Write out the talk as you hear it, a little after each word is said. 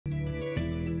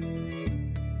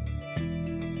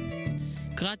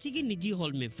کراچی کی نجی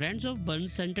ہال میں فرینڈز آف برن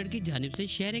سینٹر کی جانب سے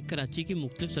شہر کراچی کے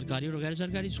مختلف سرکاری اور غیر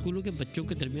سرکاری اسکولوں کے بچوں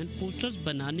کے درمیان پوسٹرز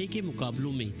بنانے کے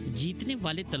مقابلوں میں جیتنے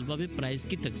والے طلبہ میں پرائز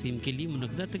کی تقسیم کے لیے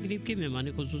منعقدہ تقریب کے مہمان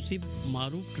خصوصی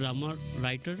معروف ڈرامہ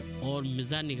رائٹر اور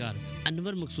مزاح نگار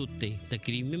انور مقصود تھے۔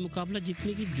 تقریب میں مقابلہ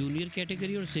جیتنے کی جونیئر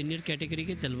کیٹیگری اور سینئر کیٹیگری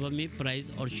کے طلبہ میں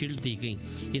پرائز اور شیلڈ دی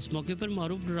گئیں۔ اس موقع پر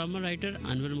معروف ڈرامہ رائٹر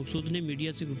انور مقصود نے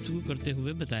میڈیا سے گفتگو کرتے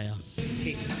ہوئے بتایا،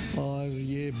 اور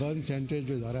یہ برن سینٹر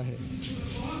جو ادارہ ہے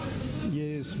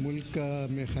یہ اس ملک کا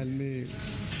میرے خیال میں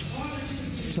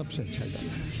سب سے اچھا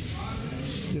ادارہ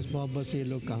ہے، جس محبت سے یہ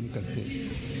لوگ کام کرتے ہیں،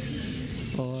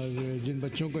 اور جن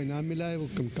بچوں کو انعام ملا ہے وہ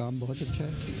کام بہت اچھا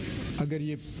ہے۔ اگر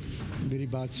یہ میری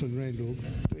بات سن رہے ہیں لوگ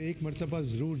تو ایک مرتبہ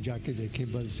ضرور جا کے دیکھیں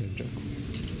برن سینٹر کو،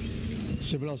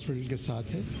 سول ہاسپٹل کے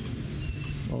ساتھ ہے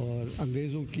اور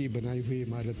انگریزوں کی بنائی ہوئی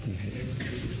عمارت میں ہے،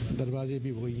 دروازے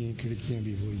بھی وہی ہیں، کھڑکیاں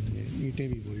بھی وہی ہیں، اینٹیں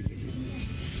بھی وہی لگی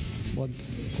ہیں، بہت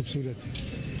خوبصورت ہے،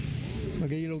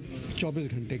 مگر یہ لوگ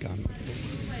 24 گھنٹے کام کرتے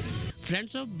ہیں۔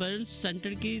 فرینڈز آف برن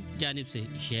سینٹر کی جانب سے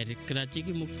شہر کراچی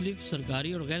کے مختلف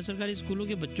سرکاری اور غیر سرکاری اسکولوں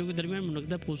کے بچوں کے درمیان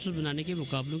منعقدہ پوسٹر بنانے کے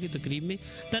مقابلوں کی تقریب میں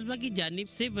طلبہ کی جانب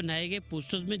سے بنائے گئے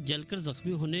پوسٹرز میں جل کر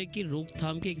زخمی ہونے کی روک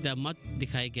تھام کے اقدامات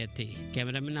دکھائے گئے تھے۔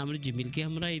 کیمرہ مین عامر جمیل کے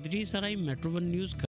ہمراہ ادریس سرائی، میٹرو ون نیوز۔